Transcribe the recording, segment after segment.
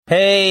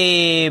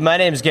Hey, my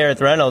name's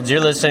Gareth Reynolds. You're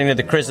listening to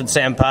the Chris and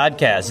Sam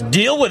podcast.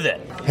 Deal with it.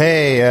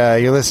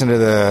 Hey, you're listening to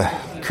the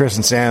Chris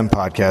and Sam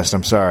podcast.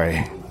 I'm sorry.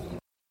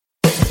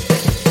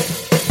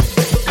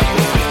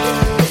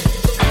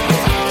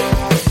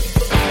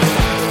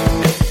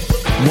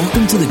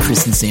 Welcome to the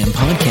Chris and Sam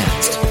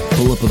podcast.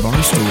 Pull up a bar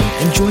stool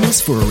and join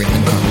us for a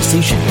random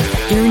conversation,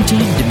 guaranteed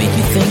to make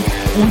you think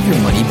or your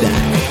money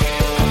back.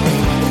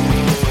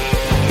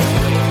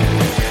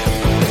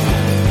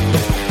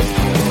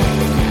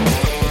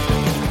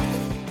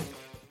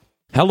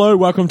 Hello,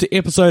 welcome to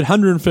episode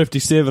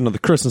 157 of the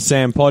Chris and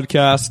Sam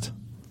podcast.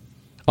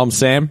 I'm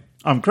Sam.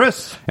 I'm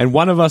Chris. And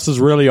one of us is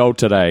really old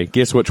today.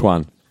 Guess which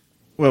one?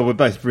 Well, we're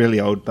both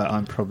really old, but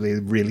I'm probably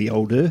really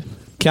older.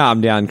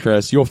 Calm down,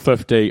 Chris. You're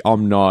 50.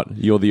 I'm not.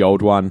 You're the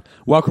old one.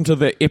 Welcome to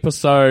the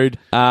episode.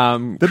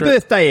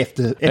 Birthday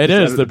after. It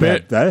is the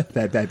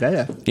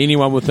birthday.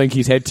 Anyone would think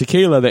he's had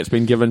tequila that's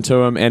been given to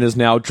him and is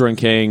now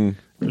drinking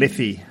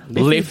Leffy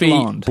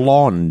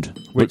Blonde.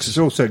 Which is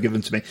also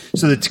given to me.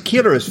 So the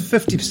tequila is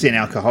 50%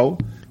 alcohol,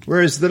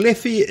 whereas the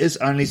Leffy is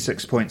only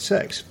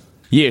 6.6.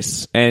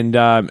 Yes, and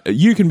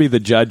you can be the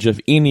judge if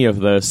any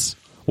of this,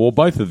 or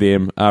both of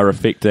them, are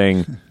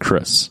affecting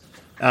Chris.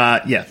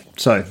 Yeah,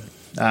 so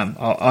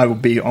I will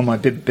be on my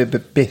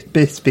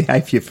best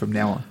behaviour from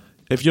now on.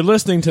 If you're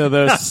listening to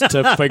this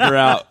to figure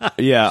out,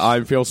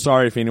 I feel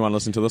sorry if anyone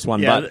listened to this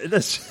one. Yeah, but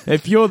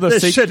if you're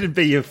this shouldn't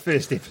be your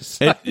first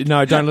episode.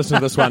 No, don't listen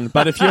to this one.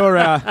 But if you're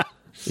our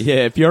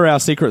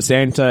Secret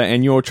Santa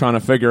and you're trying to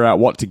figure out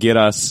what to get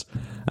us,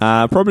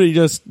 probably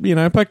just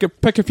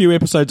pick a few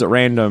episodes at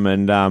random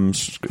and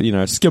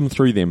skim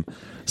through them.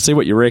 See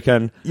what you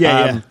reckon.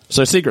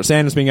 So Secret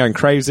Santa's been going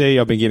crazy.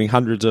 I've been getting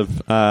hundreds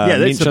of that's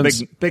mentions.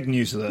 the big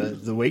news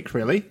of the week,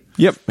 really.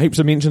 Yep, heaps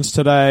of mentions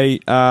today.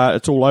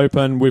 It's all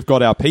open. We've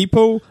got our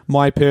people.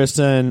 My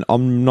person,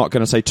 I'm not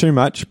going to say too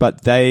much,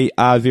 but they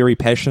are very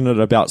passionate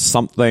about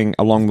something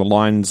along the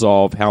lines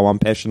of how I'm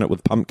passionate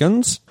with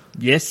pumpkins.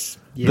 Yes.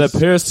 The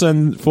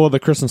person for the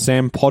Chris and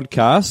Sam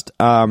podcast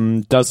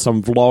does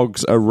some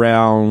vlogs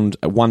around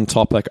one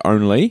topic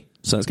only.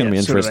 So it's going to be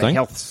interesting. Sort of a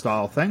health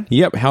style thing.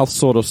 Yep, health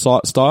sort of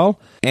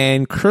style.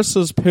 And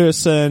Chris's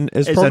person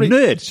is probably a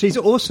nerd. She's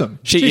awesome.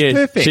 She's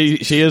perfect.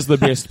 She is the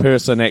best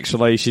person,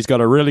 actually. She's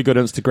got a really good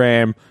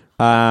Instagram,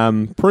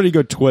 pretty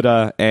good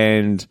Twitter,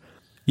 and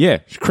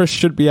Chris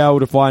should be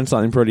able to find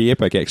something pretty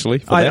epic,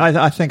 actually.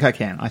 I think I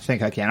can. I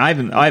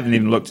haven't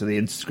even looked at the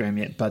Instagram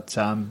yet, but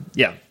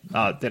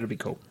that'll be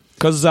cool.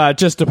 Because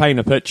just to paint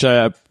a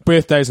picture,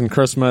 birthdays and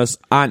Christmas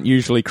aren't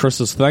usually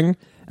Chris's thing.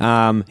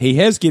 He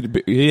has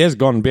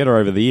gone better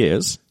over the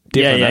years.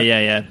 Definitely.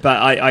 Yeah. But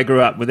I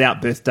grew up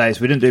without birthdays.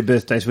 We didn't do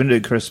birthdays. We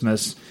didn't do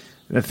Christmas.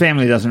 The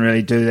family doesn't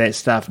really do that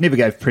stuff. Never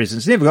gave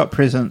presents. Never got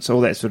presents.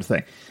 All that sort of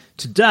thing.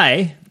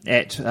 Today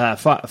at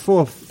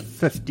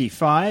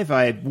 4:55,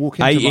 I walk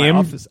into my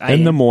office.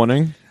 In the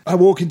morning. I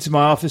walk into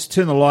my office,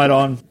 turn the light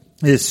on.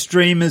 There's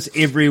streamers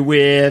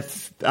everywhere.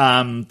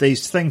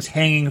 These things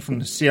hanging from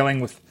the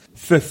ceiling with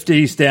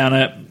 50s down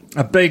it.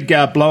 A big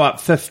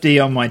blow-up 50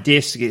 on my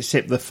desk,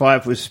 except the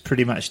 5 was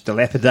pretty much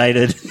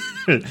dilapidated,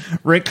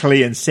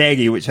 wrinkly and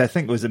saggy, which I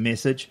think was a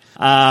message.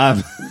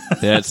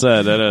 That's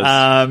it, it is.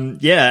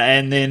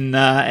 And then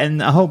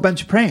and a whole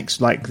bunch of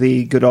pranks, like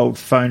the good old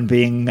phone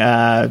being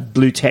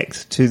blue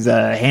tacked to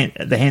the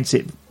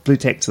handset, blue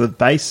tacked to the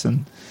base,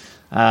 and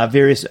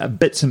various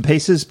bits and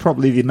pieces,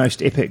 probably the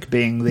most epic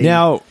being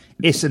the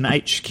S and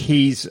H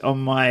keys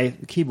on my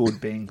keyboard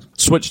being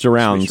switched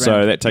around.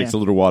 So that takes a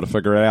little while to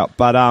figure it out.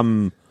 But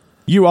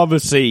you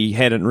obviously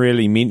hadn't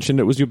really mentioned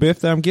it was your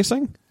birthday, I'm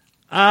guessing?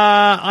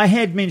 I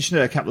had mentioned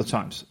it a couple of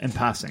times in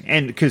passing,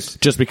 and because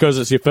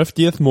it's your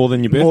 50th more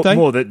than your birthday?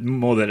 More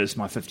that it's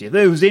my 50th. If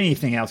there was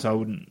anything else, I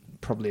wouldn't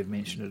probably have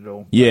mentioned it at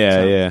all.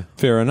 Yeah.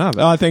 Fair enough.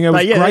 I think it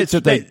was great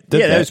that they did that.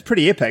 Yeah, that was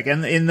pretty epic.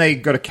 And they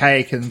got a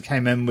cake and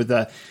came in with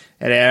at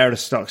our out of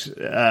stocks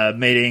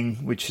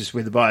meeting, which is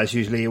where the buyers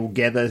usually all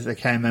gather. They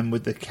came in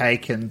with the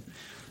cake and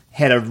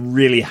had a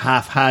really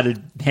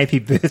half-hearted happy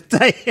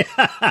birthday.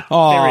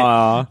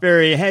 very,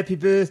 very happy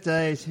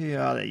birthday to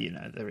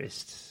the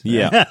rest.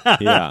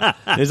 Yeah.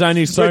 There's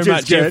only so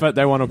much effort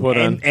they want to put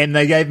in. And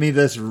they gave me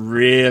this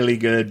really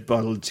good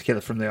bottle of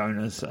tequila from the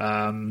owners.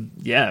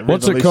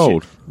 What's it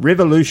called?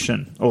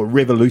 Revolution, or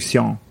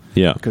Revolution.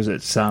 Yeah. Because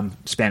it's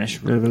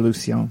Spanish,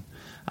 Revolution.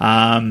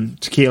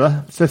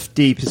 Tequila,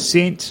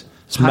 50%.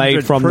 It's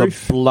made from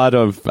proof. The blood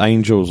of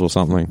angels or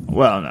something.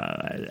 Well,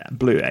 no,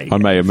 blue egg. I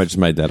may have just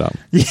made that up.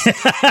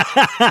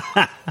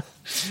 Yeah.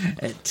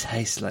 It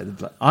tastes like the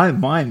blood.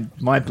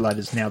 My blood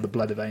is now the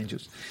blood of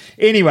angels.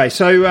 Anyway,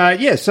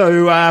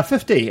 so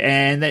 50,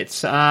 and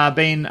that's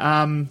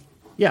been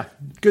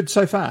good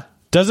so far.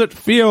 Does it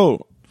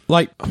feel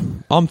like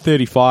I'm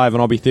 35 and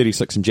I'll be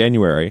 36 in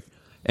January,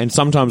 and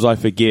sometimes I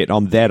forget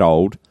I'm that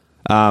old.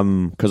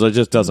 Because it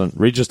just doesn't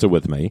register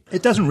with me.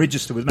 It doesn't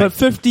register with me. But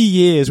 50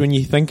 years, when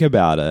you think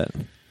about it,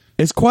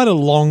 it's quite a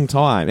long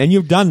time. And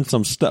you've done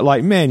some stuff.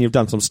 You've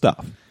done some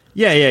stuff.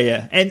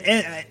 Yeah.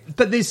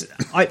 But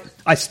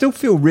I still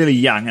feel really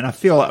young, and I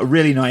feel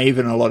really naive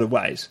in a lot of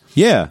ways.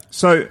 Yeah.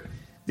 So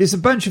there's a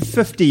bunch of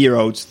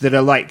 50-year-olds that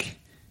are like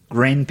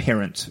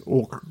grandparents,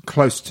 or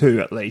close to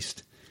at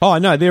least. Oh,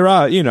 no, there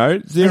are,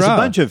 there's a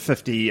bunch of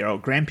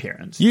 50-year-old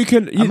grandparents. You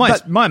can...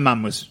 my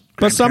mum was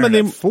but some of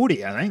them... at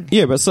 40, I think.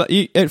 Yeah, but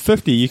at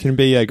 50, you can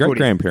be a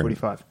great-grandparent.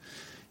 45.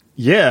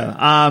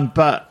 Yeah,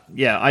 but,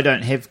 yeah, I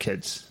don't have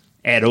kids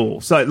at all.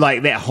 So,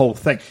 like, that whole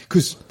thing.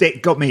 Because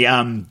that got me...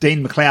 Dean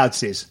McLeod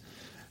says,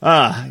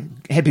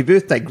 happy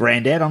birthday,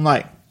 Granddad. I'm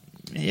like,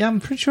 yeah, I'm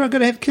pretty sure I've got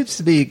to have kids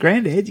to be a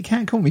granddad. You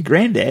can't call me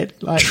Granddad.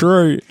 Like,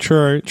 true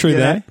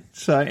that.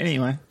 So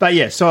anyway, but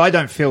yeah, so I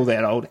don't feel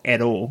that old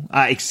at all,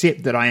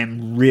 except that I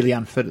am really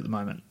unfit at the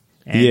moment,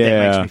 and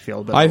that makes me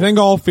feel a bit I old. think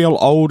I'll feel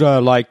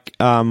older, like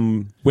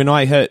when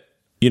I hit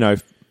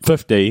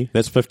 50.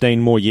 That's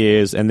 15 more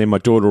years, and then my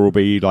daughter will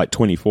be like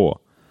 24.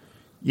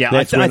 Yeah,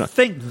 I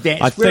think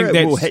that's where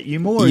it will hit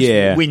you more.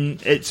 Is when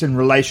it's in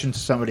relation to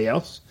somebody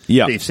else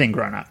that you've seen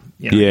grown up.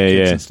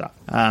 Kids and stuff.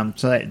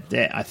 So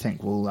that I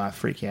think will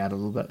freak you out a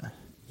little bit.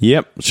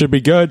 Yep, should be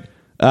good.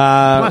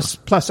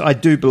 Plus, I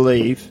do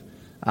believe.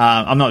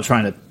 I'm not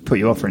trying to put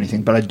you off or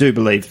anything, but I do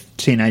believe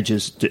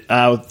teenagers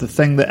are the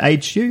thing that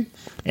aged you.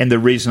 And the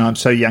reason I'm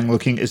so young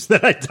looking is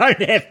that I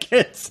don't have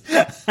kids.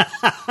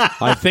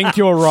 I think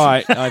you're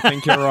right.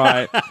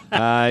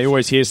 You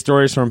always hear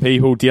stories from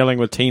people dealing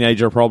with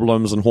teenager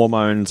problems and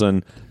hormones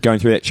and going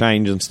through that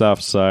change and stuff.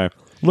 So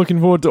looking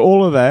forward to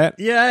all of that.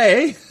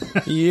 Yay.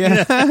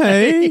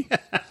 Yay.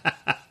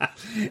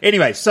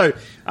 Anyway, so,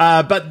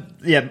 but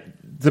yeah.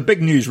 The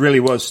big news really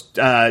was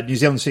New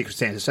Zealand Secret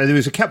Santa. So there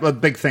was a couple of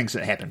big things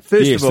that happened.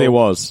 First of all, there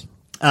was.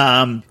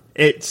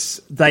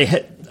 They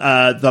hit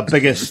the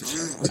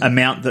biggest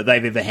amount that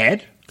they've ever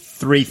had.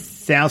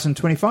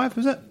 3,025,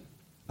 was it?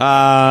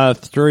 I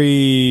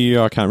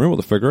can't remember what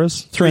the figure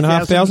is.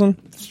 3,500?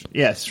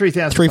 Yeah,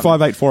 3,000.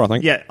 3,584, I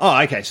think. Yeah. Oh,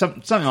 okay.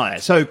 Something like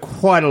that. So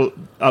quite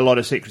a lot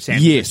of Secret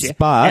Santa. Yes,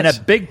 but... And a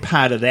big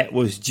part of that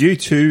was due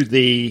to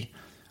the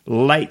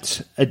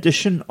late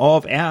addition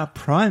of our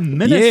Prime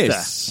Minister.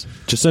 Yes.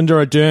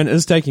 Jacinda Ardern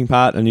is taking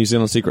part in New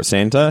Zealand Secret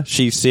Santa.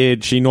 She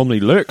said she normally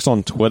lurks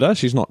on Twitter.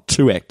 She's not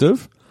too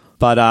active.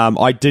 But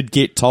I did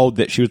get told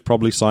that she was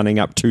probably signing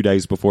up 2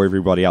 days before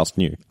everybody else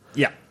knew.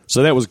 Yeah.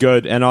 So that was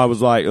good. And I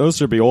was like, oh, this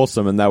should be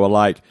awesome. And they were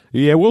like,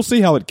 yeah, we'll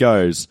see how it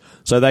goes.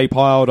 So they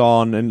piled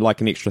on in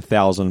like an extra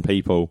 1,000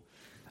 people.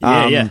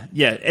 Yeah.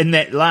 In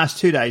that last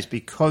 2 days,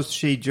 because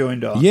she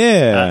joined on,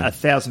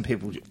 1,000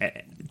 people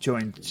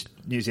joined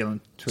New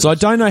Zealand Twitter. So I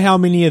don't know how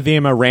many of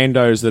them are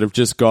randos that have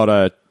just got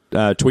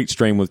a tweet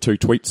stream with 2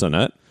 tweets in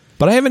it,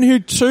 but I haven't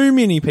heard too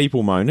many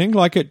people moaning.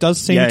 Like, it does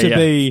seem to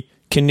be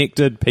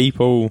connected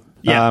people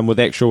with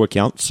actual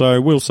accounts,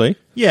 so we'll see.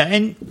 Yeah,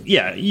 and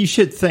you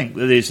should think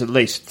that there's at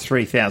least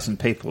 3,000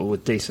 people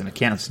with decent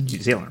accounts in New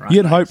Zealand, right?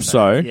 You'd hope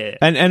so. Yeah.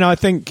 And I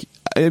think,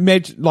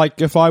 imagine,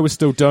 like, if I was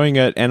still doing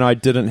it and I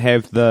didn't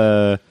have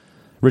the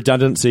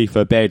redundancy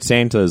for bad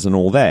Santas and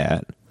all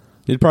that,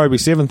 there'd probably be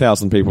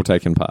 7,000 people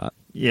taking part.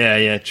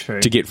 Yeah, true.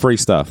 To get free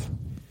stuff.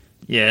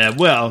 Yeah,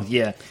 well,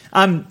 yeah.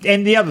 And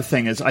the other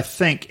thing is, I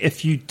think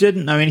if you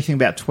didn't know anything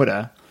about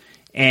Twitter,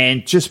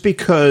 and just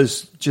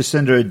because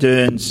Jacinda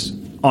Ardern's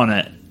on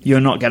it,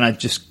 you're not going to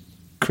just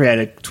create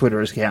a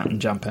Twitter account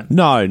and jump in.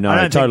 No, I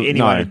don't think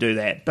anyone would do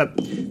that. But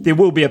there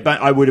will be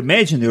I would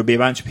imagine there will be a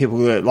bunch of people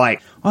who are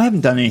like, I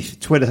haven't done any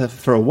Twitter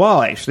for a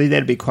while, actually.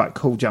 That'd be quite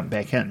cool, jump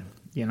back in.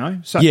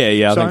 So, I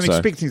think I'm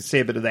expecting to see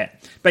a bit of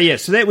that. But yeah,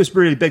 so that was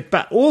really big.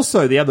 But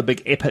also the other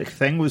big epic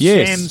thing was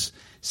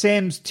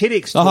Sam's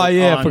TEDx talk. Oh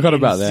yeah, I forgot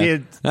about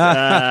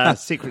that.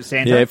 Secret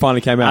Santa. Yeah, it finally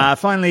came out.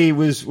 Finally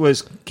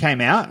came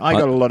out. I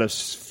got a lot of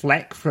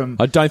flack from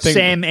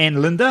Sam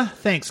and Linda.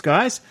 Thanks,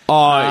 guys.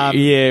 Oh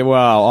yeah,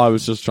 well, I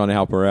was just trying to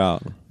help her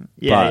out.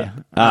 Yeah.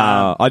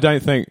 I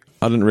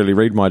didn't really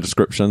read my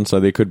description,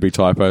 so there could be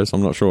typos.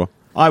 I'm not sure.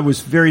 I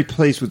was very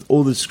pleased with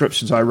all the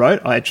descriptions I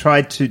wrote. I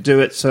tried to do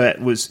it so it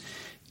was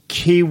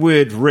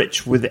keyword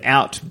rich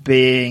without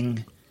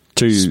being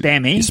too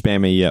spammy.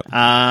 Spammy, yep.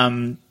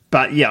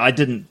 But yeah, I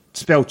didn't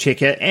spell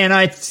check it, and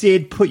I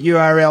said put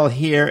URL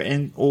here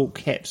in all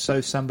caps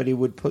so somebody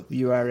would put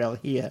the URL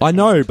here. I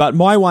know, but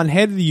my one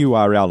had the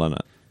URL in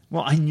it.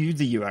 Well, I knew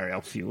the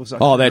URL for yours.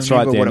 That's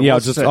right then. Yeah,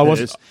 I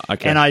was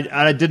okay. And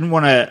I didn't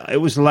want to. It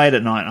was late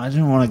at night. And I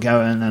didn't want to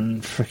go in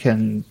and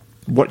freaking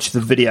watch the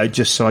video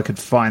just so I could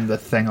find the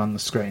thing on the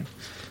screen.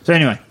 So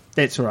anyway,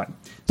 that's all right.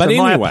 But so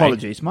anyway,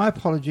 my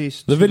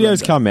apologies. The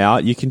video's come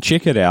out. You can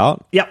check it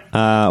out. Yep.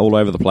 All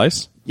over the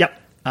place. Yep.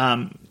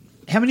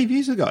 How many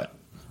views have got?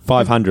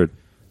 500.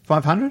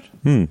 500?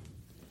 Okay,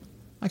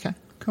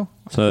 cool.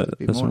 So a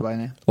bit more away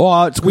now.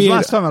 Well, it's weird.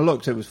 Last time I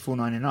looked, it was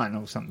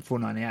 $4.99 or something,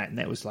 $4.98, and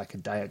that was like a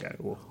day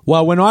ago.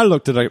 Well, when I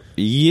looked at it,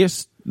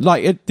 yes,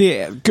 like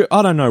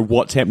I don't know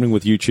what's happening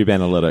with YouTube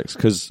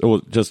analytics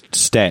or just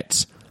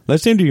stats. They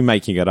seem to be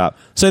making it up.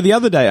 So the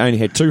other day I only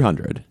had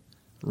 200.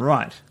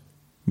 Right.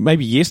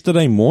 Maybe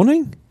yesterday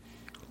morning.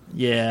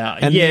 Yeah,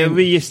 and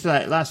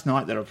yesterday, last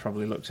night that I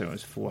probably looked at it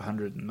was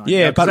 490.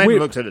 Yeah, but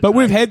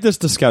we've had this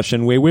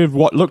discussion where we've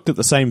looked at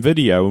the same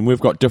video and we've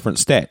got different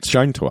stats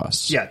shown to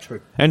us. Yeah, true.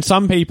 And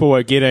some people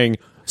are getting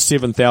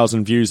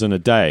 7,000 views in a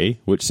day,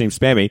 which seems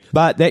spammy.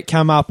 But that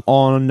came up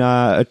on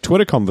a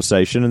Twitter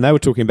conversation, and they were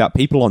talking about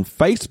people on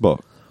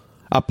Facebook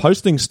are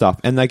posting stuff,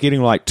 and they're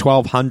getting like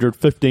 1,200,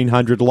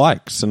 1,500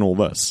 likes and all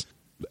this.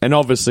 And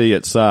obviously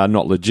it's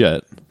not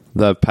legit.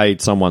 They've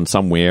paid someone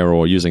somewhere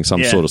or using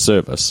some sort of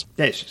service.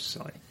 That's just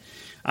silly.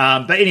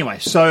 But anyway,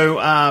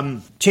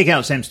 so check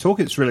out Sam's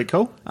talk. It's really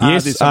cool.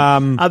 Yes. There's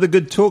some other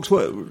good talks.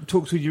 What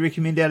talks would you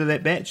recommend out of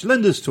that batch?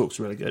 Linda's talk's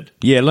really good.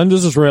 Yeah,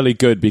 Linda's is really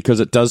good because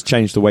it does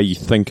change the way you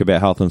think about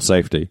health and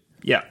safety.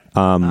 Yeah.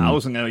 I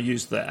wasn't going to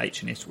use the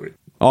H&S word.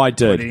 Oh, I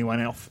did. Point anyone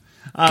else.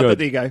 But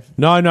there you go.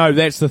 No,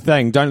 that's the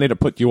thing. Don't let it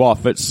put you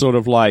off. It's sort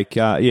of like,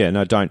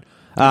 don't.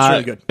 It's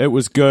really good. It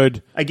was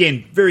good.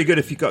 Again, very good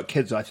if you've got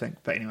kids, I think.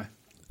 But anyway.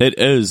 It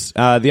is.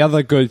 The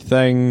other good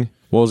thing,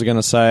 what was I going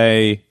to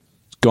say?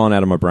 Gone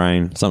out of my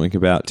brain. Something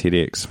about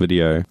TEDx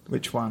video.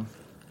 Which one?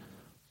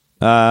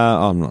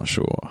 I'm not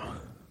sure.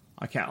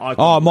 I can't.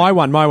 My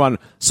one.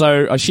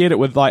 So I shared it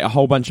with like a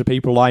whole bunch of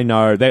people I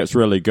know. That's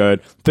really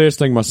good. First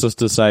thing my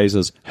sister says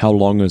is, how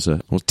long is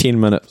it? Well, 10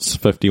 minutes,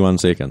 51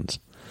 seconds.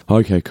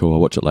 Okay, cool. I'll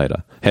watch it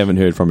later. Haven't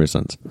heard from her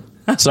since.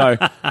 So...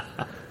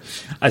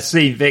 I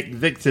see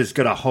Victor's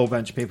got a whole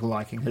bunch of people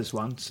liking his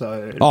one.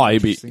 So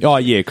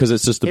because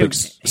it's just a big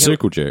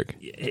circle jerk.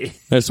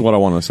 That's what I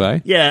want to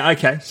say. Yeah.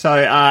 Okay. So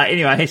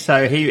anyway,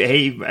 so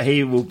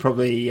he will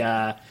probably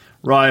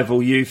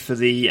rival you for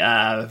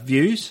the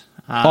views.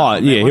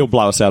 He'll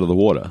blow us out of the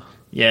water.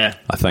 Yeah,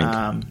 I think.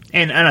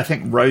 And I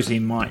think Rosie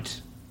might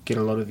get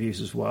a lot of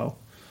views as well.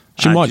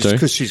 She might do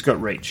because she's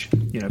got reach.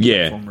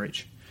 Platform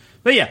reach.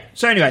 But yeah,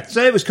 so anyway,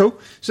 so it was cool.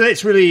 So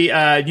that's really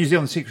New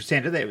Zealand Secret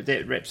Santa.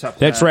 That wraps up.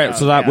 That's wraps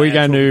it up. We're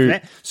going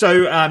to.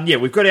 So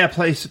we've got our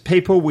place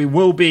people. We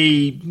will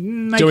be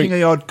making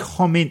the odd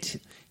comment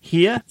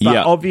here, but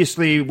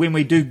obviously when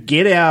we do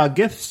get our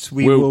gifts,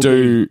 we'll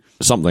do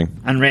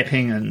something,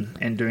 unwrapping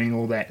and doing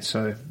all that.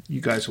 So you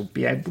guys will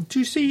be able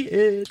to see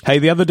it. Hey,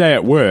 the other day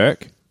at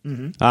work,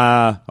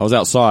 I was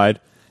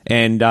outside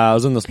and I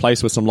was in this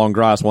place with some long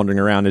grass, wandering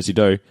around as you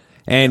do,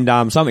 and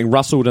something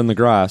rustled in the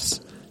grass.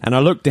 And I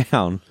looked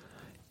down,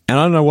 and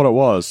I don't know what it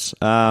was.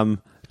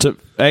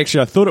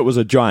 Actually, I thought it was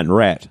a giant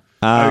rat.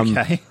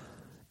 Okay.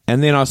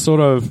 And then I sort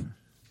of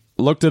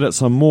looked at it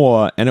some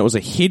more, and it was a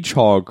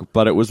hedgehog,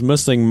 but it was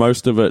missing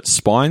most of its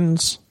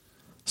spines.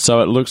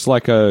 So it looks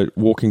like a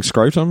walking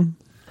scrotum.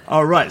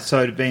 Oh, right.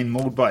 So it had been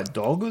mauled by a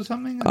dog or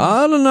something?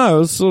 I don't know. It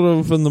was sort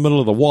of in the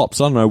middle of the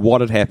wops. I don't know what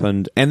had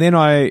happened. And then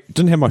I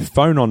didn't have my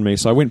phone on me,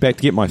 so I went back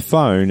to get my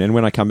phone, and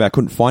when I come back, I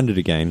couldn't find it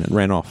again. It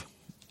ran off.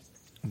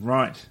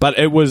 Right. But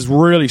it was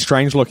really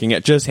strange looking.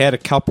 It just had a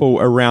couple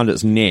around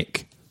its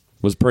neck,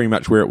 was pretty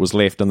much where it was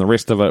left, and the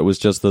rest of it was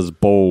just this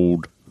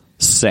bald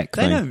sack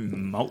thing. They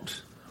don't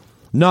molt.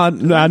 No,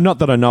 not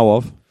that I know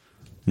of.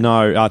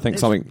 No, I think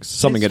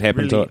something had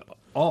happened really to it.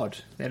 Odd.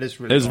 That is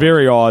really It's odd.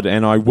 very odd,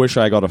 and I wish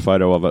I got a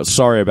photo of it.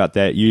 Sorry about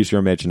that. Use your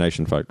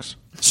imagination, folks.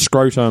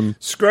 Scrotum.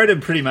 Scrotum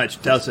pretty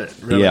much does it,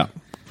 really. Yeah.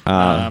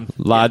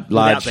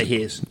 Without the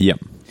hairs. Yep.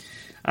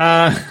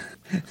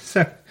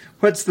 So...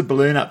 what's the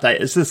balloon update?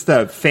 Is this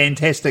the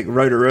fantastic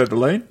Rotorua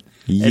balloon?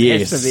 Yes. It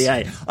has to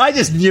be I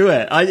just knew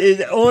it.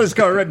 All it's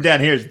got written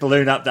down here is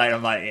balloon update.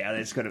 I'm like, yeah,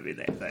 that's got to be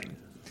that thing.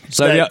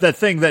 So the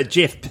thing that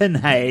Jeff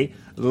Pinhay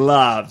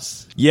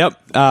loves.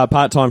 Yep.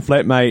 Part-time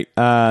flatmate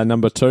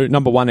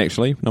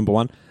number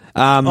one.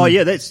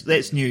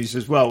 That's news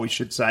as well, we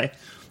should say.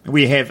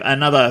 We have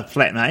another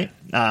flatmate,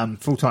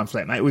 full-time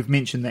flatmate. We've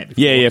mentioned that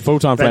before. Yeah,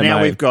 full-time flatmate. But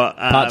now we've got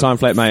part-time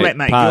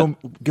flatmate.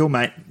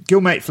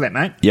 Gilmate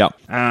flatmate.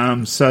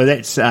 Yep. So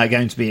that's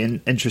going to be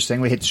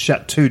interesting. We had to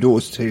shut two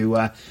doors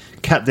to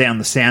cut down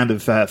the sound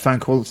of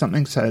phone call or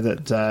something so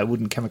that it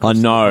wouldn't come across. I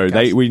know.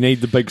 We need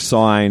the big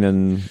sign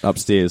and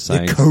upstairs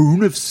saying... the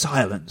cone of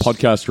silence.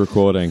 Podcast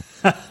recording.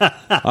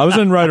 I was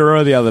in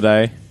Rotorua the other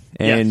day,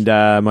 and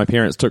my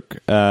parents took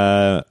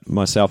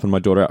myself and my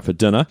daughter out for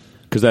dinner,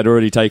 because they'd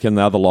already taken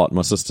the other lot,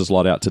 my sister's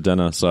lot, out to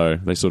dinner, so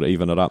they sort of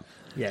even it up.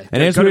 Yeah,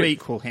 and got to be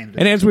equal-handed.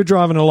 And as we're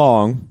driving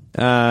along,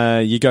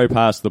 you go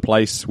past the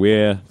place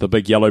where the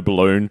big yellow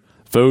balloon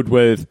filled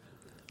with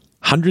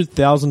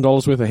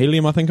 $100,000 worth of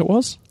helium, I think it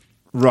was.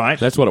 Right.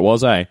 That's what it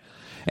was, eh?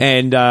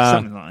 And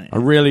something like that. I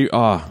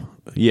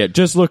really...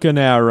 just look in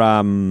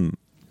our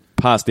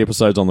past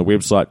episodes on the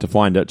website to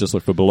find it. Just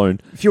look for balloon.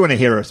 If you want to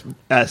hear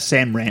a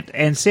Sam rant,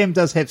 and Sam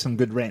does have some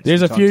good rants.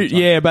 There's a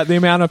few, but the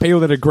amount of people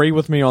that agree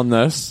with me on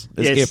this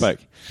is epic.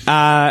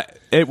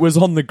 It was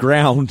on the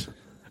ground,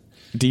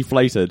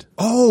 deflated.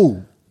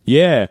 Oh,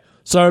 yeah.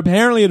 So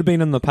apparently it had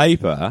been in the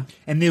paper,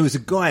 and there was a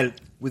guy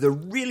with a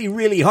really,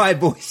 really high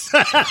voice,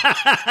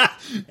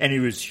 and he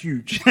was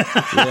huge.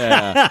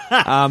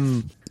 Yeah.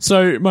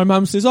 So my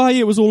mum says, "Oh, yeah,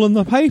 it was all in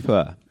the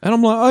paper," and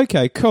I'm like,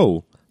 "Okay,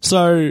 cool."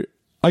 So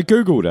I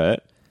Googled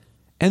it,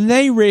 and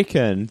they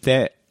reckon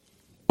that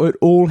it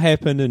all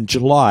happened in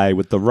July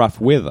with the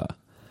rough weather,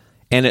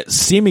 and it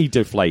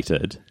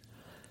semi-deflated,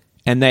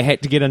 and they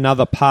had to get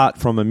another part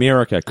from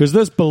America, because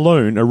this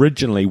balloon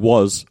originally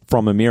was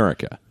from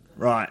America.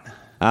 Right.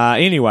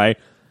 Anyway,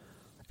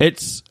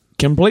 it's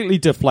completely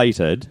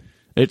deflated,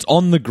 It's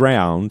on the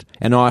ground,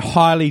 and I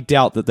highly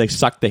doubt that they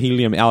sucked the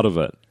helium out of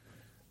it.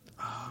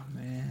 Oh,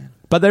 man.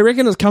 But they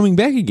reckon it's coming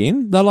back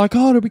again. They're like,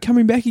 it'll be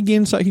coming back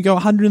again so it can go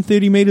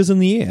 130 metres in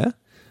the air.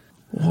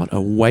 What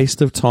a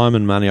waste of time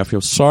and money. I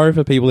feel sorry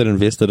for people that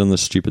invested in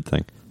this stupid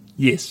thing.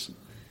 Yes.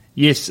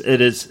 Yes,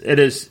 it is. It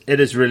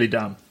is really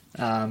dumb.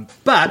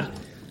 But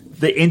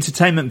the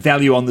entertainment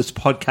value on this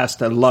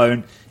podcast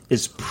alone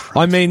is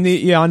I mean,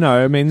 I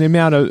know. I mean, the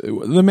amount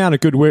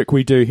of good work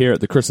we do here at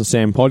the Chris and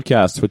Sam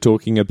podcast for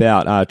talking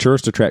about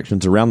tourist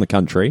attractions around the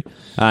country.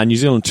 New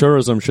Zealand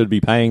tourism should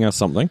be paying us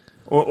something.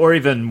 Or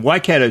even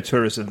Waikato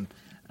tourism.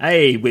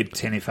 Hey, Web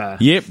Tenifar.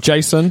 Yep,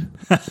 Jason.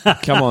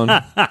 Come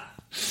on.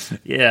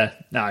 Yeah.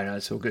 No,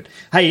 it's all good.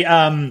 Hey,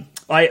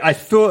 I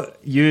thought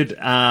you'd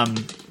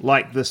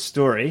like this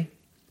story.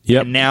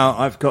 Yep. And now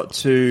I've got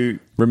to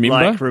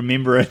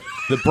remember it.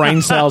 The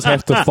brain cells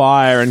have to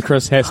fire, and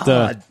Chris has to.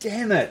 Oh,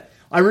 damn it!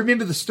 I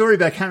remember the story,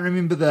 but I can't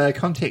remember the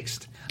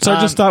context. So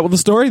just start with the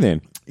story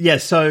then. Yeah.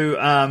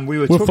 So we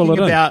were talking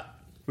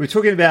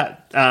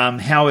about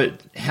how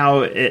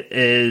it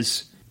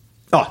is.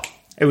 Oh,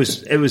 it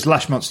was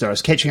Lush Monster. I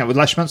was catching up with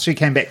Lush Monster. He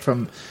came back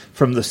from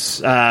the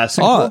Singapore.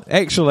 Oh,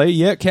 actually,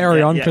 yeah.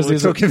 Carry on because we're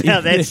talking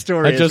about that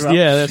story. As well.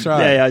 Yeah, that's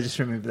right. Yeah, I just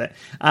remember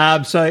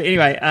that. So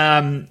anyway,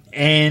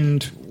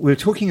 and we were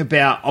talking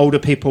about older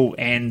people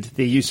and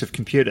their use of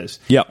computers.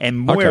 Yeah, and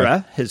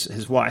Moira,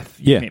 his wife.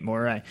 You met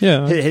Moira. Eh?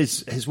 Yeah,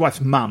 his wife's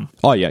mum.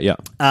 Oh yeah.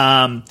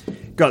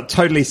 Got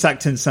totally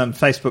sucked in some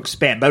Facebook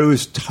spam, but it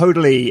was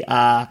totally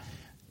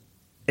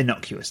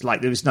innocuous.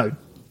 Like there was no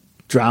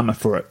drama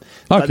for it.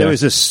 But there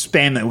was a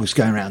spam that was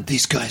going around.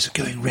 These guys are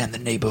going around the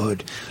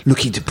neighbourhood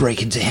looking to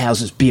break into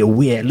houses. Be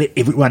aware. Let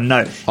everyone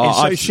know.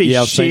 And she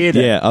shared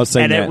it. Yeah, I've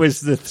seen and that. it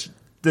was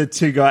the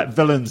two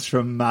villains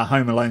from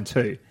Home Alone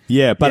 2.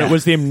 Yeah, but it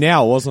was them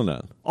now, wasn't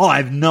it? Oh, I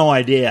have no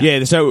idea.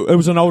 Yeah, so it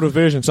was an older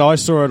version. So I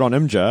saw it on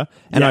Imgur,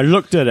 and I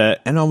looked at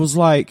it, and I was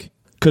like,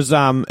 because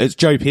it's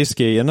Joe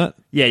Pesci, isn't it?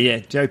 Yeah,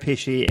 Joe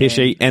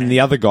Pesci. And the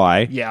other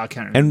guy. Yeah, I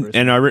can't remember.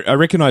 And I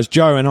recognised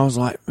Joe, and I was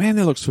like, man,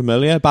 that looks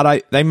familiar.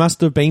 But they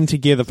must have been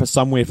together for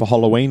somewhere for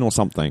Halloween or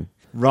something.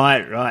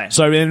 Right.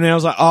 So then I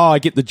was like, I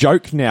get the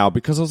joke now,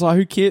 because I was like,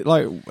 who cares?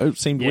 Like, it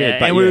seemed weird.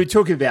 But and we were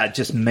talking about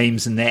just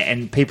memes and that,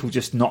 and people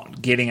just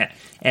not getting it,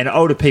 and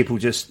older people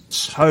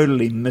just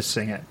totally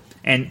missing it.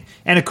 And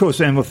of course,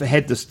 and we've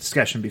had this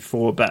discussion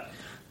before, but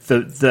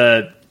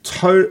the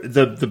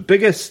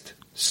biggest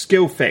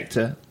skill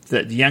factor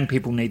that the young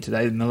people need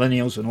today, the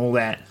millennials and all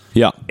that,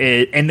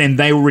 and then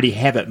they already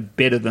have it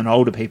better than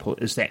older people,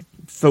 is that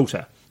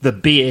filter, the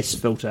BS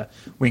filter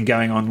when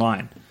going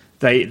online.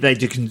 They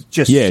can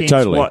just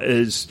sense what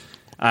is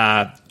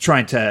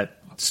trying to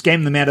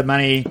scam them out of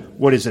money,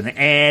 what is an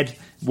ad,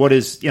 what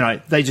is,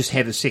 they just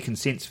have a second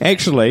sense for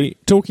Actually,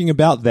 talking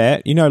about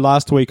that,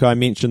 last week I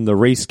mentioned the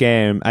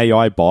Rescam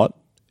AI bot,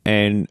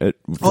 and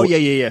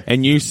yeah.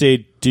 And you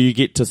said, do you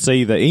get to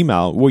see the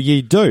email? Well,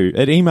 you do.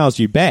 It emails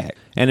you back,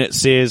 and it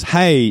says,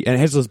 hey, and it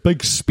has this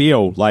big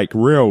spiel, like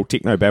real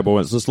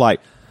technobabble. It's just like,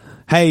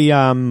 hey,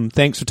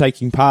 thanks for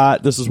taking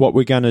part. This is what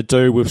we're going to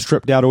do. We've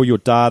stripped out all your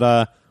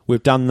data.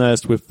 We've done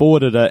this. We've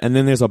forwarded it. And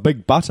then there's a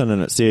big button,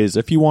 and it says,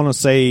 if you want to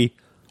see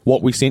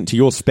what we sent to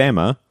your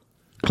spammer,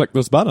 click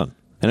this button.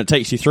 And it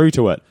takes you through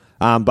to it.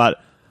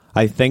 But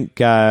I think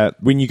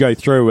when you go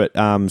through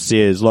it,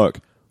 says, look,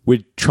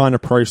 we're trying to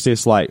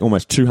process like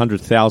almost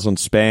 200,000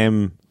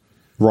 spam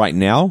right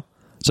now.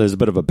 So there's a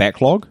bit of a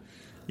backlog.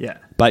 Yeah.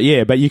 But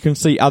you can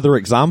see other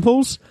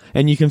examples,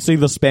 and you can see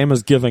the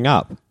spammers giving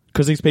up.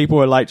 Because these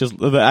people are like just,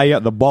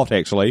 the bot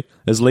actually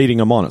is leading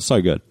them on. It's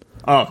so good.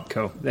 Oh,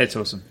 cool. That's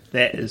awesome.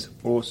 That is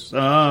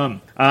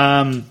awesome.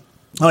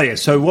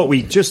 So what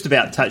we just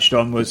about touched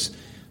on was,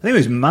 I think it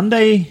was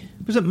Monday.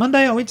 Was it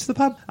Monday I went to the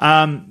pub?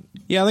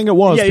 Yeah, I think it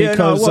was. It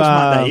was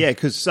Monday. Yeah,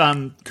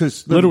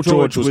 because Little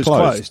George was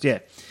closed. Yeah.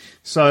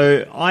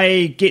 So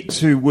I get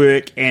to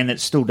work and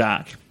it's still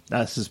dark.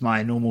 This is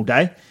my normal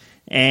day.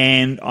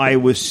 And I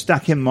was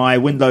stuck in my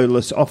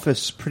windowless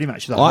office pretty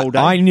much the whole day.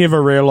 I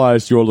never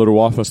realised your little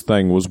office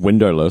thing was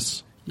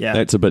windowless. Yeah.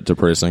 That's a bit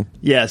depressing.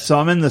 Yeah, so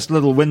I'm in this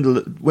little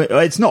window.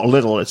 It's not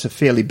little, it's a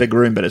fairly big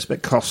room, but it's a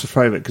bit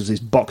claustrophobic because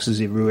there's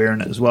boxes everywhere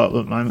in it as well at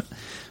the moment.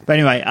 But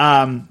anyway,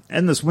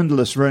 in this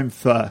windowless room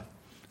for,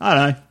 I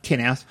don't know,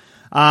 10 hours.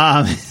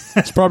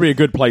 It's probably a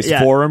good place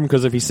for him,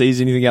 because if he sees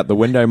anything out the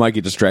window, he might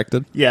get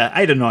distracted. Yeah,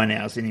 8 or 9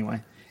 hours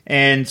anyway.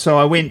 And so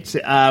I went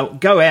to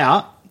go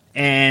out,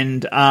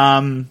 and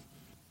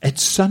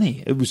it's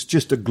sunny. It was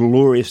just a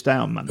glorious day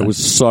on Monday. It was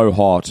so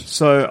hot.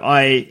 So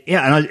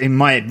and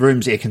my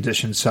room's air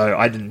conditioned, so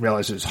I didn't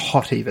realise it was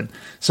hot even.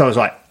 So I was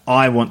like,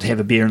 I want to have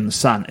a beer in the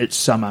sun. It's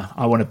summer.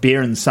 I want a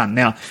beer in the sun.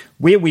 Now,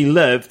 where we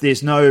live,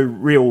 there's no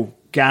real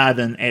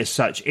garden as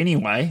such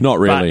anyway. Not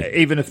really. But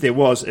even if there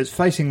was, it's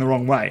facing the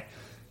wrong way.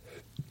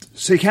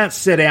 So you can't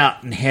sit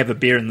out and have a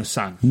beer in the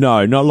sun.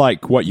 No, not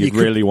like what you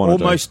really want to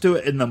do. Almost do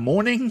it in the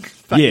morning,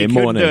 but Yeah, you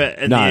couldn't morning. do it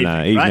in the No, evening,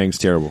 right? evening's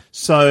terrible.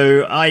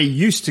 So I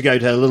used to go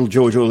to Little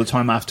George all the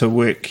time after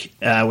work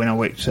when I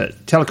worked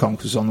at Telecom,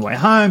 because on the way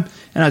home,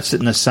 and I'd sit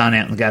in the sun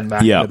out in the garden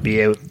bar, have a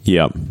beer,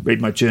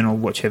 read my journal,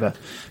 whatever,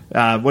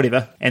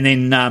 and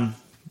then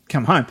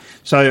come home.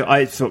 So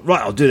I thought,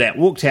 right, I'll do that.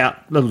 Walked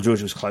out, Little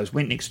George was closed,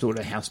 went next door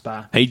to a house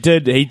bar. He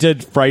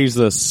did phrase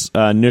this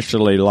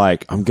initially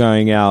like, I'm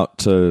going out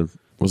to,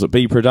 was it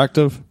be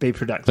productive? Be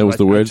productive. That was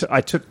the word.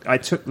 I took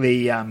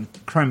the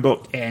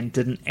Chromebook and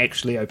didn't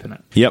actually open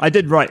it. Yep. I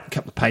did write a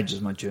couple of pages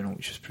in my journal,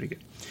 which was pretty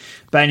good.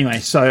 But anyway,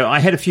 so I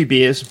had a few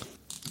beers,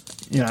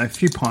 a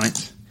few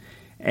pints,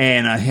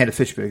 and I had a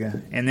fish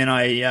burger. And then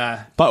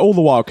But all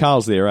the while,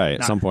 Carl's there,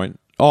 at some point.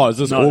 Oh, is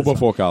this all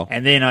before Carl?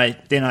 And then I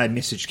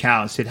messaged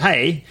Carl and said,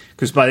 hey,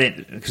 because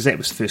that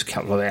was the first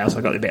couple of hours.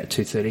 I got there about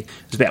 2:30. It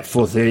was about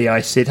 4:30.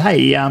 I said,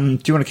 hey, do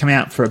you want to come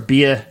out for a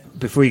beer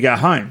before you go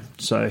home?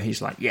 So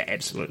he's like, yeah,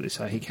 absolutely.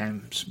 So he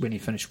came when he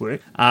finished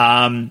work.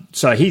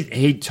 So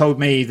he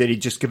told me that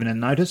he'd just given a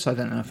notice. I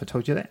don't know if I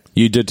told you that.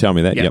 You did tell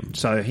me that, yep.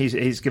 So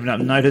he's given up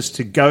notice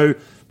to go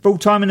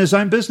full-time in his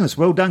own business.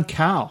 Well done,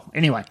 Carl.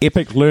 Anyway.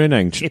 Epic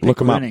Learning. Look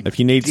him up. If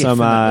you need some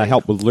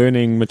help with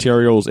learning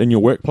materials in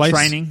your workplace.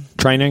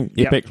 Training.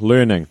 Epic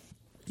Learning.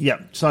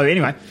 Yep. So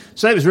anyway,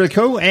 that was really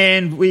cool.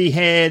 And we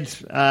had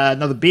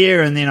another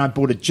beer, and then I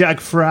bought a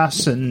jug for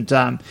us. And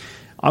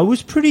I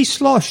was pretty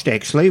sloshed,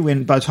 actually,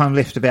 by the time I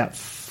left about,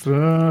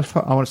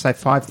 I want to say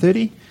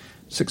 5:30,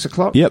 6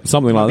 o'clock. Yep,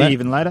 something like that.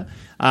 Even later.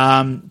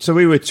 So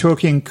we were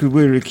talking,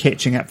 we were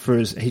catching up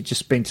he'd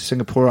just been to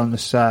Singapore on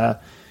this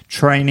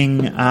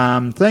training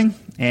thing,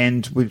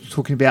 and we were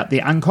talking about the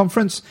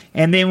unconference,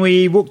 and then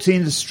we walked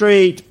into the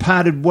street,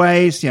 parted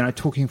ways,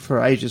 talking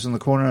for ages on the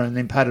corner, and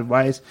then parted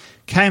ways,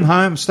 came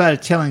home,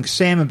 started telling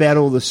Sam about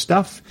all this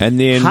stuff, and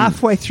then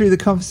halfway through the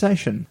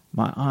conversation,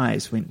 my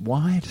eyes went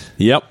wide.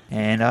 Yep.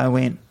 And I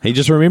went, he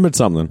just remembered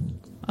something.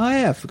 Oh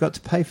yeah, I forgot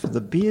to pay for the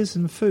beers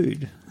and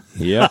food.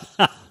 Yep.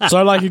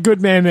 So like a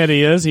good man that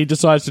he is, he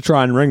decides to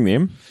try and ring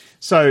them.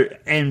 So,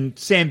 and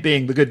Sam,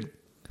 being the good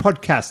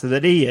podcaster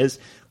that he is,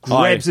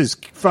 grabs his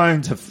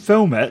phone to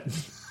film it.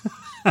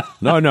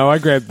 No, I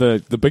grabbed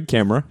the big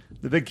camera.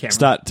 The big camera.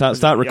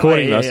 Start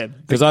recording this,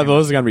 because I thought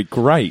this was going to be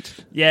great.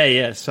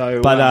 Yeah.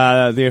 So,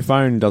 but their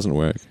phone doesn't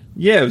work.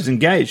 Yeah, it was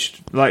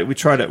engaged. Like, we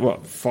tried it,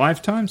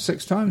 5 times,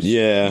 6 times?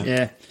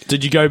 Yeah.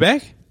 Did you go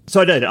back?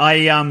 So I did. I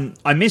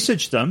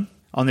messaged them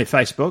on their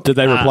Facebook. Did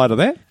they reply to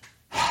that?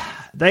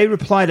 They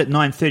replied at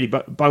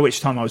 9:30, by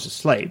which time I was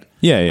asleep.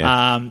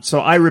 Yeah.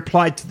 So I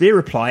replied to their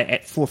reply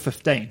at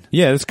 4:15.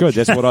 Yeah, that's good.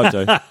 That's what I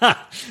do.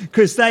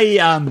 Because they,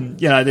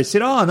 they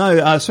said, "Oh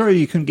no, sorry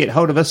you couldn't get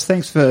hold of us.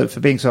 Thanks for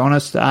being so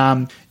honest. Get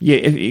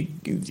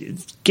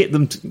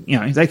them.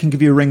 They can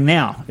give you a ring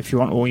now if you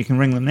want, or you can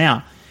ring them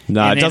now."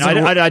 No, it doesn't.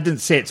 I didn't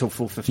say it till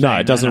 4:15. No,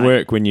 it doesn't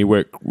work when you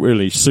work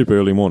really super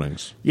early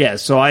mornings. Yeah,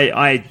 so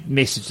I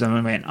messaged them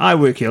and went, I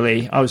work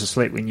early. I was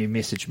asleep when you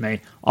messaged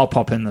me. I'll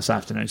pop in this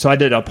afternoon. So I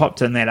did. I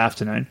popped in that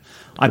afternoon.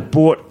 I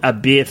bought a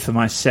beer for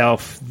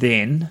myself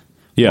then,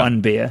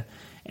 one beer,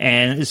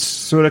 and it's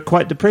sort of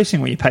quite depressing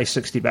when you pay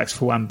 $60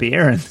 for one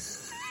beer and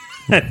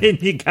then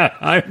you go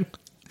home.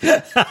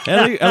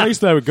 At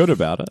least they were good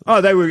about it.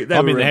 Oh, they were. They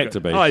had to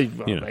be.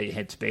 They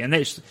had to be, and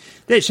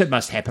that shit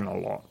must happen a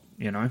lot.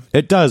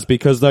 It does,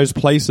 because those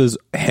places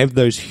have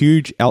those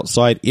huge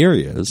outside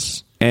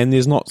areas and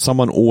there's not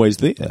someone always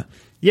there.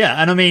 Yeah,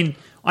 and I mean,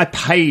 I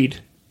paid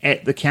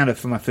at the counter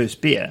for my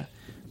first beer,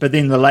 but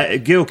then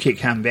the girl kept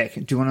coming back,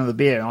 do you want another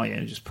beer? Oh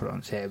yeah, just put it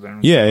on tab.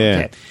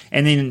 Tab.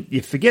 And then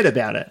you forget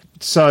about it.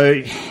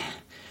 So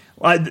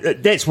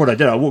that's what I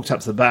did. I walked up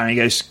to the bar and he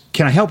goes,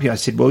 can I help you? I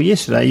said, well,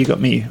 yesterday you got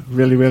me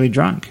really, really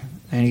drunk.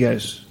 And he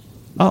goes,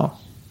 oh,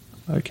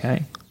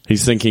 okay.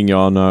 He's thinking,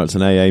 oh no, it's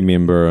an AA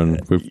member and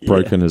we've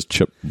broken his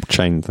chip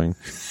chain thing.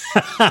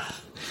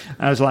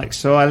 I was like,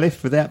 so I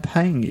left without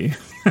paying you.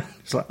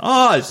 It's like,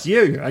 oh, it's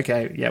you.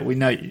 Okay, yeah, we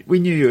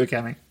knew you were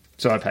coming.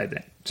 So I paid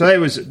that. So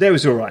that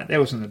was all right. That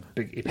wasn't a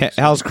big epic.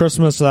 How's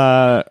Christmas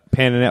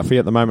panning out for you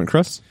at the moment,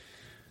 Chris?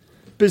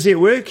 Busy at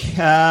work,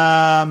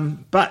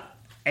 but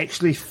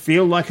actually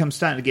feel like I'm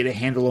starting to get a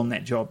handle on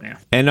that job now.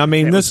 And I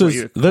mean,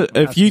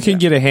 if you can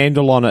get a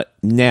handle on it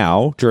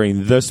now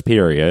during this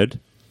period,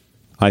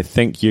 I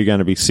think you're going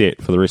to be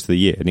set for the rest of the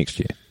year, next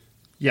year.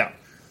 Yeah.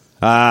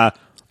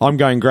 I'm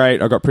going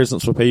great. I got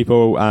presents for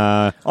people.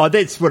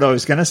 That's what I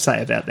was going to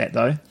say about that,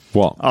 though.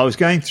 What? I was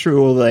going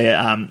through all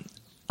the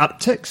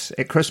upticks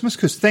at Christmas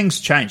because things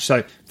change.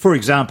 So, for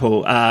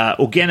example,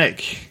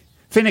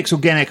 Phoenix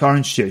Organic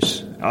Orange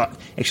Juice.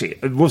 Actually,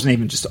 it wasn't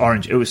even just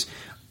orange. It was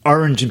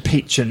orange and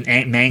peach and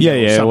mango.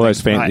 Yeah, all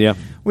those fancy. Right? Yeah.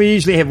 We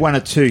usually have 1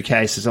 or 2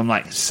 cases. I'm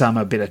like,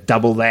 summer, better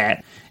double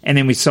that. And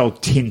then we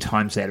sold 10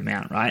 times that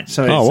amount, right?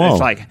 So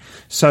it's like,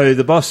 so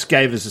the boss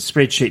gave us a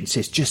spreadsheet and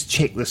says, just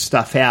check this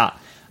stuff out.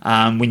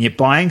 When you're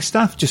buying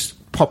stuff,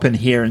 just pop in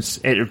here and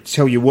it'll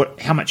tell you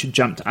how much it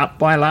jumped up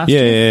by last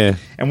year. Yeah.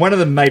 And one of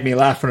them made me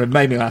laugh, and it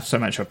made me laugh so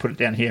much I put it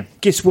down here.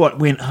 Guess what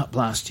went up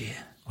last year?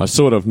 I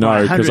sort of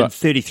know because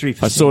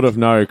 133%. I sort of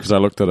know because I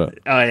looked at it.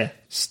 Oh, yeah.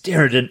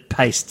 Steradent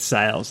paste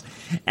sales.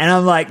 And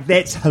I'm like,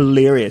 that's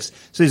hilarious.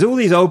 So there's all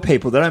these old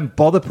people that don't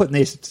bother putting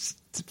their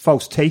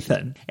false teeth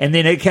in. And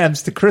then it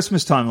comes to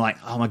Christmas time, like,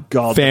 oh, my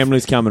God.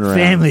 Family's coming around.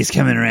 Family's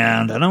coming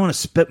around. I don't want to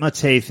spit my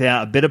teeth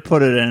out. I better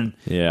put it in.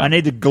 Yeah. I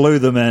need to glue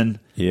them in.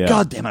 Yeah.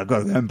 God damn it, I've got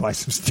to go and buy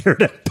some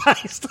Steradent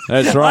paste.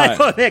 That's right. I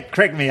thought that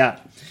cracked me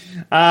up.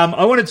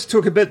 I wanted to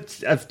talk a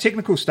bit of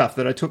technical stuff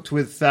that I talked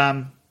with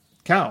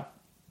Carl.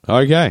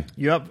 Okay.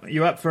 You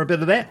up for a bit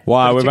of that?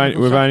 Wow, Bit of we've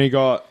technical only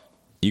stuff?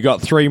 you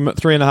got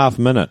 3.5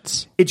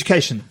 minutes.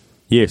 Education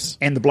Yes.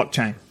 and the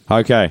blockchain.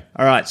 Okay.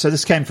 All right, so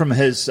this came from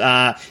his...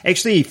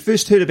 actually, he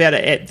first heard about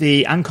it at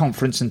the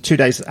Unconference, and 2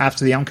 days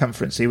after the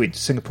Unconference, he went to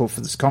Singapore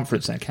for this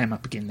conference, and it came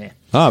up again there.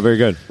 Ah, very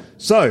good.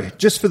 So,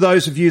 just for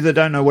those of you that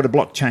don't know what a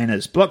blockchain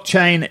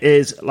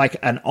is like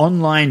an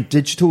online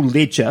digital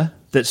ledger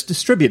that's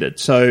distributed.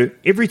 So,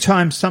 every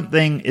time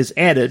something is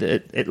added,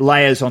 it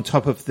layers on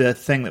top of the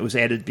thing that was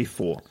added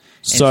before.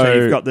 And so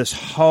you've got this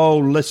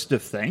whole list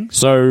of things.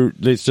 So,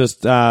 let's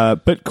just...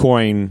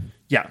 Bitcoin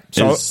Yeah.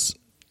 So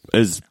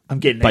is I'm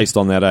getting based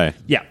on that, eh?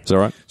 Yeah. Is that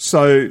right?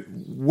 So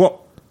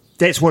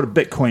that's what a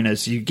Bitcoin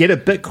is. You get a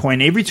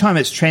Bitcoin every time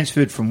it's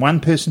transferred from one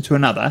person to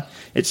another.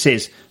 It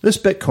says, this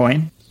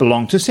Bitcoin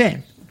belonged to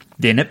Sam.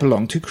 Then it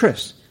belonged to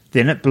Chris.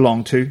 Then it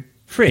belonged to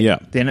Fred. Yeah.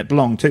 Then it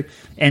belonged to...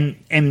 And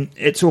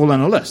it's all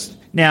in a list.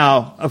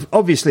 Now,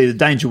 obviously, the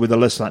danger with a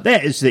list like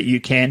that is that you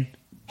can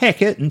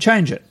hack it and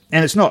change it.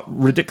 And it's not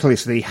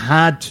ridiculously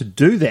hard to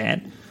do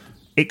that,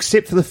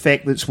 except for the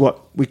fact that it's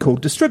what we call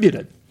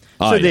distributed.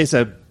 So there's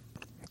a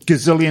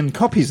gazillion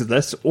copies of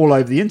this all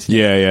over the internet.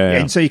 Yeah.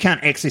 And so you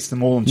can't access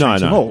them all and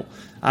change them all.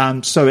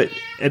 So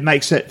it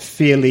makes it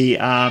fairly...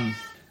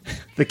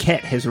 the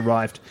cat has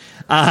arrived.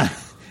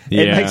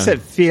 It makes it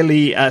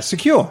fairly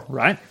secure,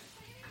 right?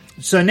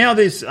 So now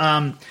there's...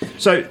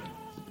 so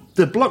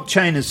the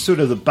blockchain is sort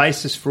of the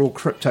basis for all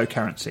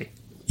cryptocurrency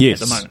at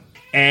the moment.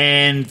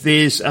 And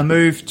there's a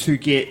move to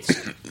get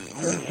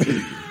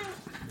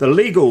the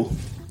legal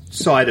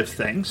side of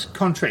things,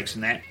 contracts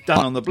and that,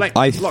 done on the blockchain.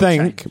 I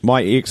think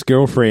my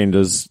ex-girlfriend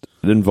is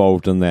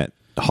involved in that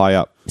high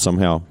up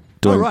somehow,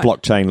 doing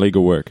blockchain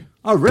legal work.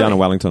 Oh, really? Down in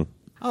Wellington.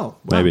 Oh,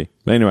 wow. Maybe.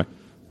 Anyway.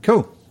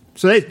 Cool.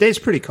 So that's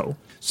pretty cool.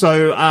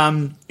 So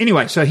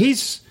anyway, so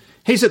he's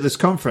at this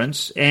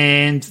conference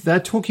and they're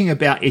talking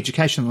about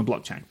education on the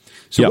blockchain.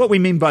 So what we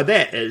mean by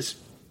that is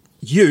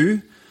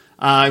you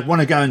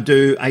want to go and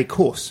do a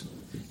course,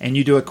 and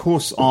you do a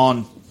course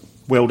on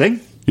welding.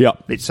 Yeah.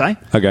 Let's say.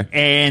 Okay.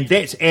 And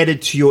that's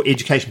added to your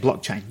education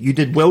blockchain. You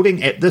did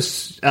welding at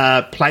this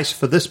place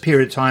for this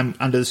period of time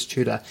under this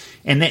tutor,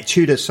 and that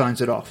tutor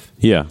signs it off.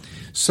 Yeah.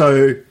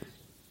 So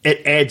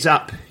it adds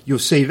up your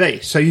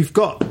CV. So you've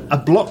got a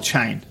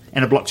blockchain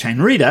and a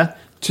blockchain reader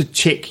to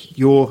check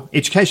your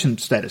education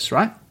status,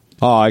 right?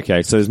 Oh,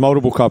 okay. So there's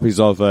multiple copies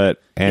of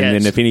it, and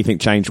then if anything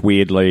changed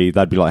weirdly,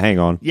 they'd be like, hang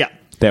on. Yeah.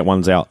 That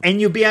one's out.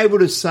 And you'll be able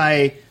to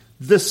say,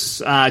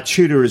 this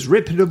tutor is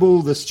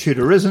reputable, this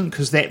tutor isn't,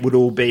 because that would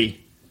all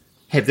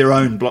have their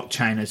own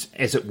blockchain,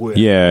 as it were.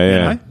 Yeah.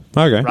 You know?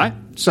 Okay. Right?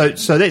 So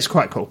that's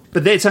quite cool.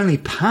 But that's only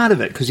part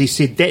of it, because he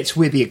said that's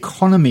where the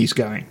economy's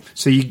going.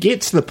 So you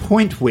get to the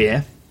point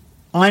where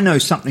I know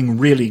something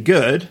really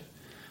good,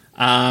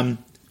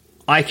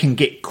 I can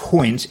get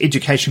coins,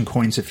 education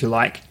coins, if you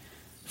like,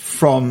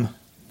 from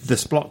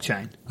this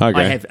blockchain. Okay.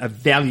 I have a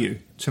value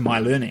to my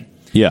learning.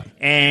 Yeah.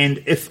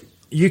 And if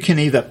you can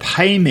either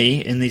pay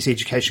me in these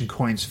education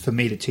coins for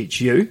me to teach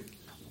you,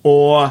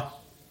 or,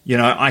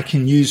 I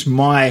can use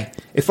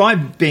if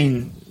I've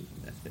been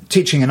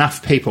teaching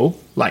enough people,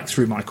 like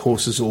through my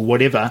courses or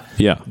whatever,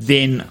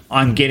 then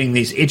I'm getting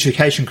these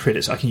education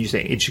credits. I can use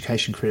that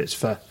education credits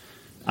for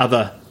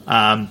other,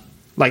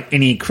 like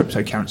any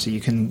cryptocurrency.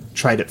 You can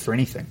trade it for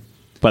anything.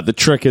 But the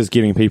trick is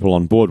getting people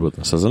on board with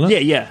this, isn't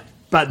it? Yeah.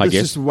 But this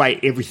is the way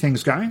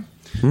everything's going.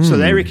 So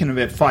they reckon in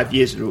about 5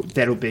 years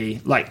that'll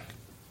be like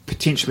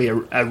potentially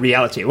a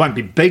reality. It won't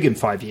be big in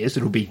 5 years.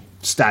 It'll be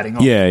starting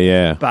off.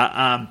 Yeah. But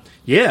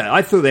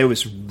I thought that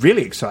was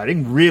really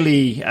exciting,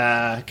 really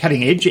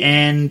cutting edge,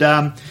 and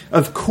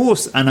of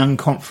course an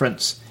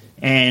unconference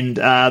and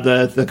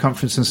the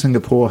conference in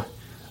Singapore.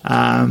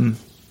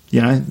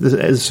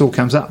 This all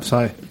comes up. So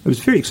it was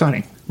very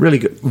exciting. Really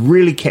good.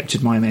 Really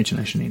captured my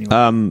imagination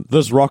anyway.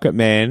 This Rocket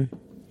Man.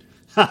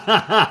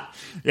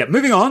 Yeah,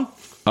 moving on.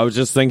 I was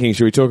just thinking,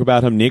 should we talk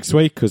about him next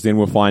week? Because then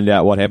we'll find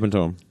out what happened to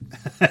him.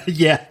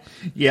 Yeah,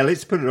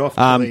 let's put it off.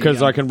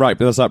 Because I can wrap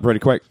this up pretty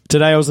quick.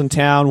 Today I was in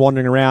town,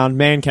 wandering around.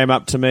 Man came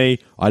up to me.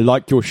 I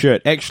like your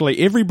shirt. Actually,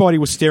 everybody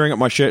was staring at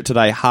my shirt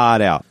today,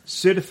 hard out.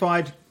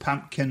 Certified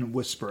Pumpkin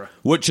Whisperer.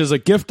 Which is a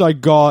gift I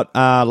got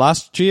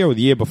last year or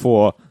the year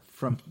before.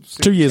 From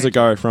 2 years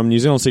ago from New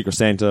Zealand Secret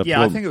Santa.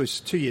 Yeah, I think it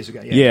was 2 years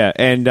ago. Yeah,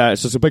 and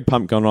it's just a big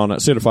pumpkin on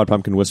it. Certified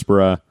Pumpkin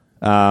Whisperer.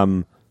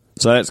 So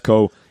that's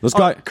cool. This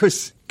guy...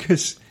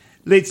 Chris,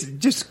 let's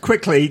just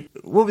quickly...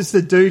 What was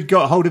the dude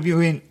got hold of you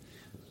and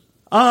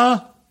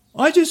went,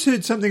 I just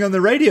heard something on the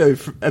radio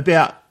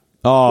about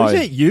Oh, Was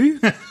that you?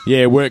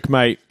 yeah,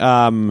 workmate,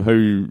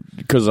 who,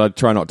 because I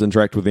try not to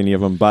interact with any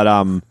of them,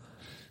 but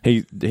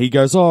he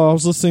goes, oh, I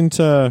was listening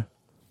to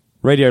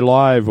Radio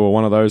Live or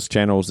one of those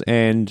channels,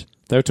 and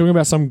they were talking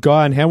about some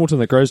guy in Hamilton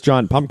that grows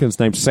giant pumpkins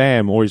named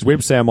Sam, or he's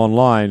Web Sam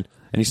online,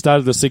 and he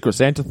started the Secret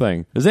Santa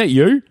thing. Is that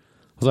you?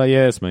 I was like,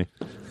 yeah, it's me.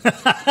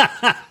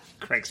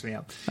 Cracks me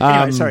up.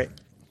 Anyway, sorry.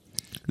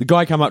 The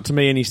guy come up to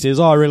me and he says,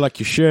 oh, I really like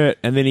your shirt,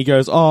 and then he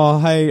goes, oh,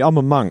 hey, I'm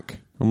a monk.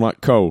 I'm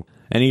like, cool.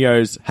 And he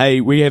goes, hey,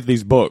 we have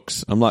these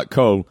books. I'm like,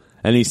 cool.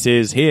 And he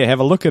says, here,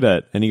 have a look at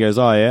it. And he goes,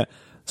 oh, yeah.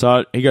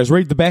 So he goes,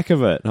 read the back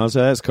of it. And I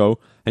say, that's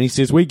cool. And he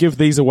says, we give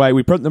these away.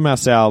 We print them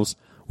ourselves.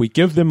 We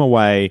give them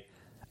away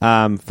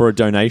for a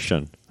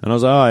donation. And I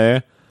was like, oh, yeah.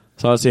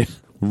 So I said,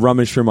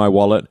 rummage through my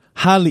wallet.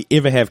 Hardly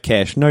ever have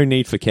cash. No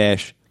need for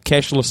cash.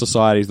 Cashless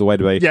society is the way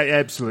to be. Yeah,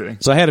 absolutely.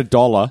 So I had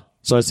 $1.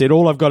 So I said,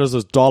 all I've got is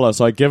this $1.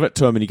 So I give it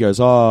to him and he goes,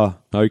 oh,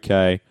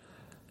 okay.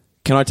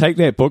 Can I take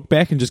that book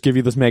back and just give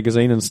you this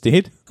magazine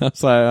instead? I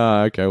was like,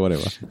 oh, okay,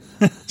 whatever.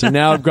 So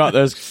now I've got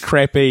this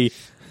crappy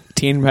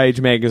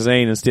 10-page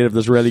magazine instead of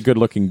this really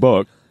good-looking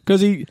book.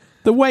 Because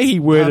the way he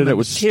worded it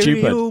was stupid.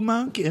 A material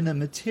monk in a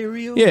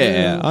material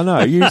Yeah, world. I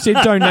know. You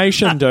said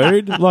donation,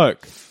 dude.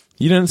 Look,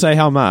 you didn't say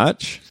how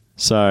much.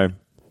 So,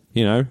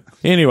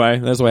 Anyway,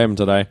 that's what happened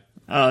today.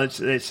 Oh,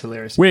 that's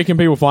hilarious. Where can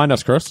people find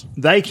us, Chris?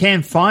 They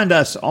can find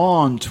us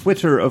on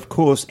Twitter, of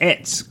course,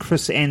 at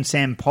Chris and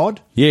Sam Pod.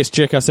 Yes,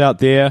 check us out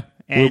there.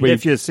 And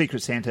if you're a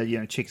Secret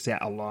Santa, check us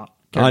out a lot.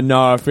 I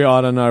know. I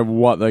don't know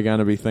what they're going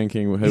to be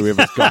thinking.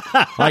 Whoever's got.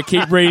 I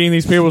keep reading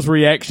these people's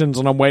reactions,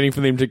 and I'm waiting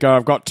for them to go.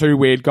 I've got 2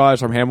 weird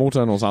guys from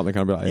Hamilton or something.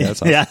 I'll be like, yeah,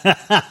 that's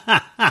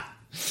us.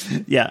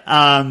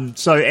 Yeah.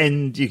 So,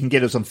 and you can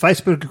get us on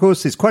Facebook, of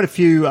course. There's quite a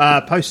few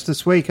posts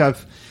this week.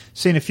 I've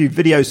seen a few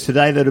videos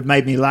today that have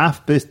made me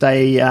laugh.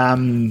 Birthday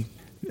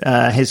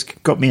has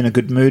got me in a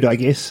good mood, I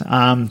guess.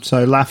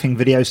 So laughing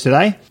videos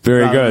today.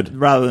 Very good.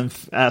 Rather than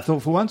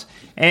thoughtful ones.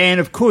 And,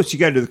 of course, you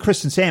go to the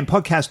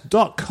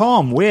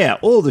ChrisandSamPodcast.com where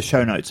all the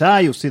show notes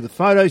are. You'll see the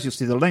photos. You'll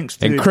see the links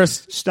to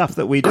stuff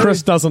that we do.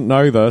 Chris doesn't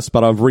know this,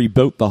 but I've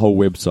rebuilt the whole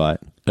website.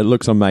 It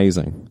looks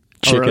amazing.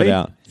 Check it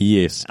out.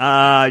 Yes.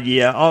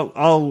 Yeah.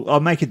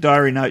 I'll make a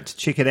diary note to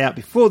check it out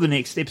before the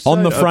next episode.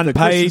 On the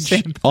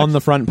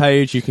front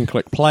page, you can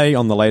click play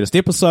on the latest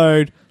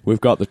episode. We've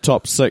got the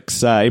top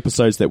 6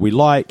 episodes that we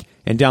like,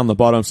 and down the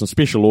bottom some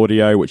special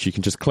audio which you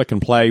can just click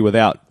and play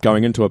without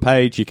going into a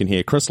page. You can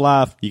hear Chris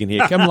laugh, you can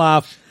hear Kim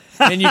laugh,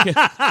 and you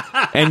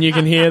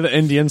can hear the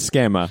Indian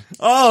scammer.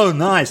 Oh,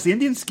 nice, the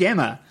Indian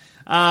scammer.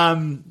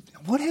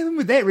 What happened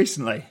with that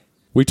recently?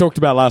 We talked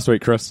about last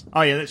week, Chris.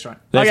 Oh, yeah, that's right.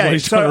 Okay,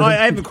 so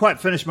I haven't quite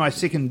finished my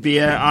second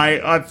beer.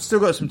 I've still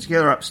got some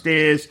tequila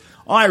upstairs.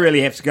 I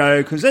really have to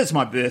go because it's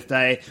my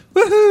birthday.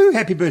 Woohoo!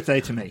 Happy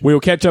birthday to me. We'll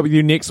catch up with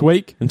you next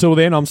week. Until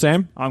then, I'm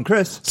Sam. I'm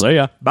Chris. See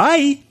ya.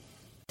 Bye.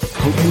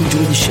 Hope you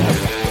enjoyed the show.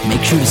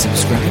 Make sure to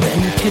subscribe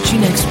and we'll catch you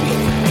next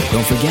week.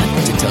 Don't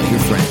forget to tell your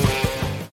friend.